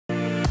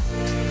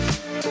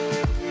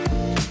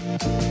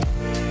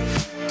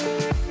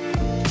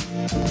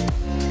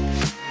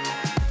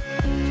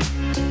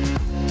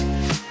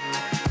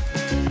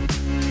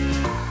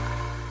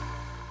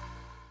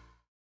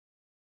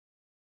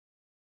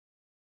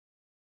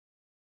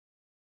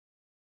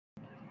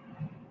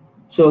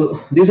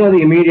So these are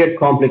the immediate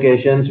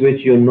complications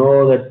which you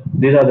know that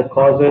these are the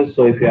causes.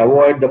 So if you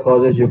avoid the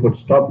causes, you could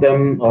stop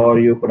them, or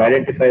you could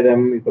identify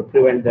them, you could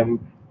prevent them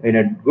in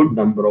a good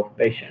number of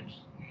patients.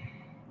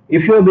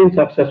 If you have been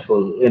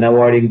successful in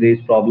avoiding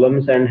these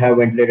problems and have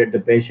ventilated the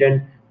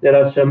patient, there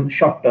are some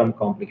short-term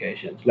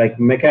complications like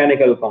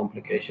mechanical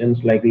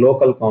complications, like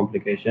local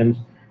complications,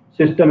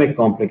 systemic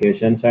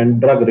complications, and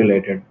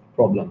drug-related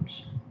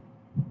problems.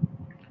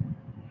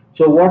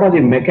 So what are the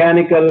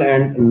mechanical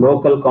and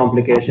local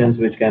complications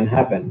which can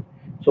happen?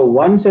 So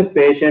once a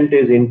patient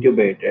is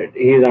intubated,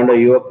 he is under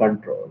your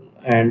control,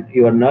 and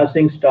your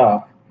nursing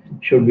staff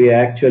should be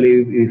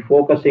actually be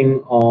focusing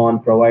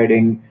on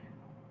providing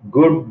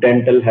good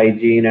dental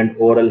hygiene and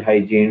oral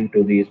hygiene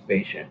to these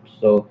patients.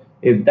 So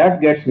if that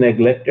gets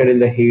neglected in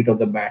the heat of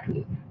the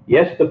battle,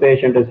 yes, the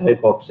patient is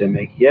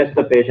hypoxemic, yes,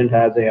 the patient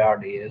has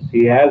ARDS,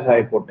 he has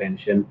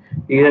hypotension,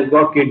 he has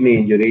got kidney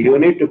injury, you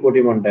need to put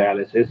him on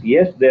dialysis.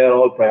 Yes, they are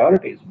all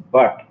priorities,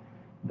 but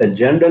the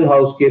general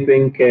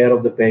housekeeping care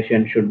of the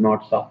patient should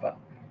not suffer.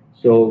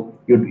 So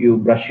you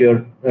brush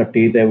your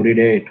teeth every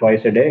day,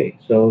 twice a day.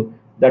 So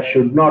that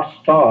should not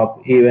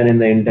stop even in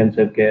the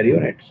intensive care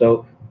unit.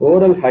 So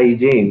oral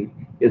hygiene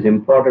is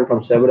important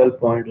from several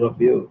points of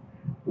view.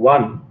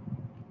 One,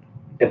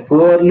 a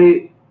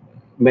poorly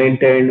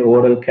maintained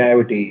oral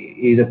cavity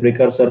is a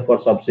precursor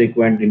for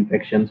subsequent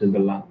infections in the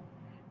lung.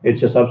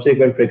 It's a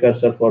subsequent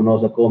precursor for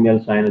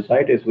nosocomial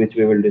sinusitis, which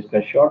we will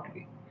discuss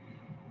shortly.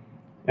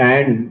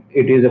 And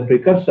it is a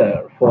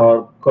precursor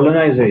for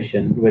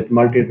colonization with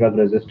multi-drug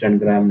resistant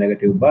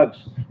gram-negative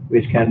bugs,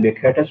 which can be a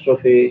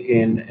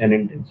catastrophe in an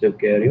intensive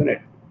care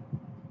unit.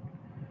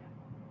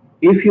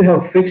 If you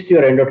have fixed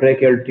your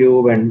endotracheal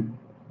tube and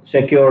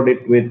secured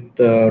it with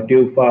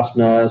tube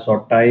fasteners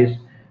or ties,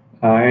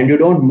 and you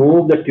don't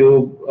move the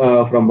tube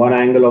from one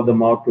angle of the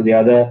mouth to the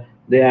other,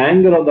 the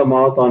angle of the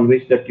mouth on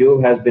which the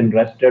tube has been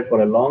rested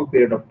for a long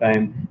period of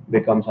time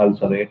becomes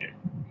ulcerated.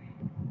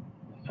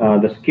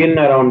 The skin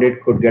around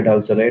it could get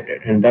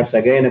ulcerated, and that's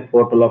again a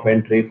portal of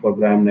entry for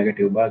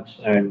gram-negative bugs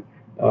and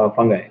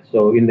fungi.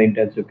 So in the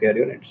intensive care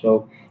unit,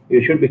 so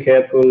you should be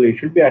careful. You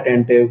should be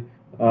attentive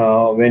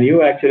when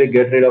you actually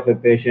get rid of a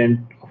patient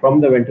from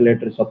the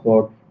ventilator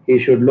support.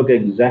 He should look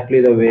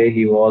exactly the way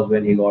he was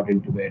when he got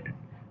intubated.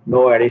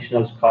 No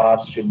additional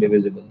scars should be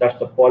visible. That's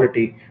the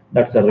quality.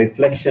 That's the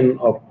reflection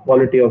of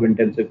quality of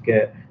intensive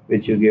care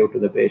which you give to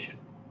the patient.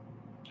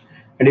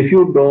 And if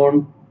you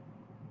don't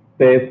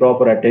pay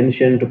proper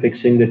attention to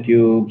fixing the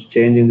tubes,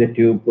 changing the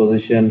tube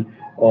position,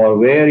 or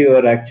where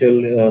your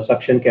actual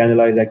suction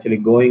cannula is actually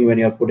going when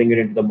you're putting it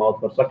into the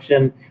mouth for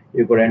suction,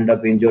 you could end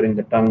up injuring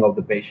the tongue of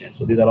the patient.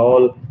 So these are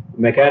all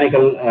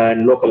mechanical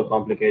and local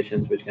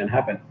complications which can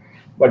happen.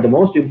 But the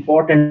most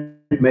important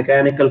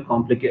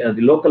the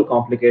local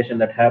complication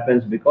that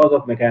happens because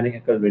of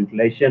mechanical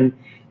ventilation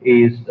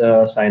is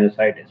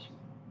sinusitis.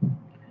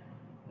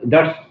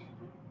 That's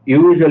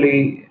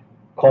usually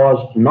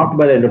caused not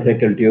by the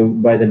endotracheal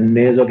tube, by the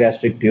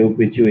nasogastric tube,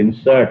 which you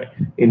insert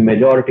in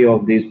majority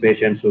of these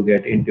patients who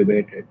get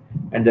intubated.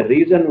 And the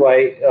reason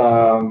why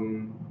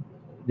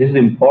this is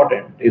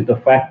important is the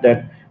fact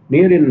that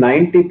nearly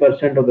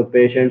 90% of the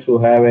patients who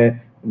have a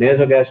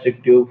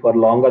nasogastric tube for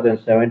longer than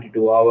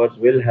 72 hours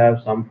will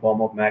have some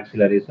form of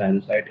maxillary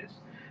sinusitis.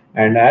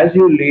 And as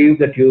you leave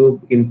the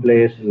tube in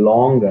place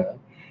longer,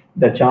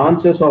 the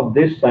chances of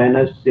this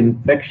sinus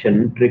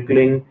infection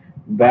trickling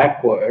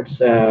backwards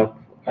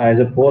as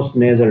a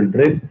post-nasal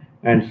drip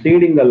and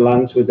seeding the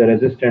lungs with a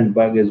resistant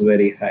bug is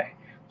very high.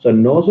 So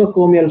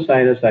nosocomial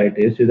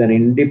sinusitis is an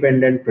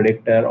independent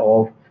predictor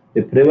of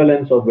the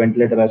prevalence of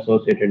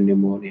ventilator-associated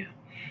pneumonia.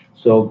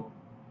 So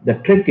the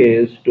trick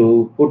is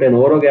to put an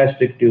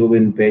orogastric tube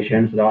in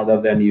patients rather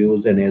than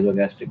use a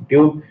nasogastric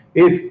tube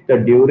if the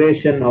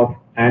duration of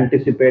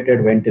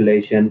anticipated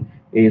ventilation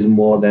is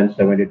more than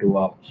 72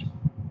 hours.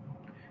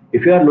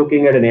 If you are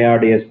looking at an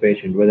ARDS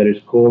patient, whether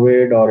it's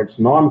COVID or it's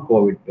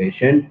non-COVID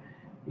patient,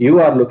 you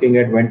are looking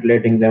at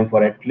ventilating them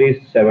for at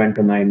least 7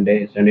 to 9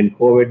 days. And in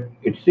COVID,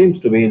 it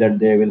seems to be that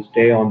they will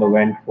stay on the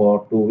vent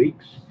for 2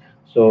 weeks.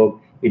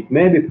 So it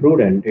may be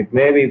prudent, it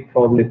may be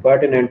probably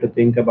pertinent to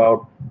think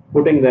about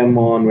putting them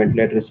on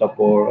ventilator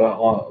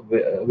support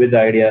with the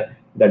idea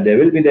that they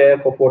will be there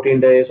for 14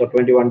 days or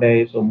 21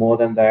 days or more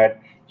than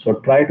that. So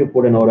try to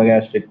put an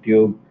orogastric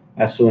tube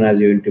as soon as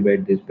you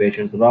intubate these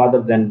patients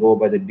rather than go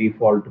by the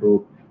default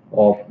route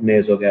of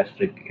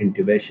nasogastric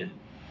intubation.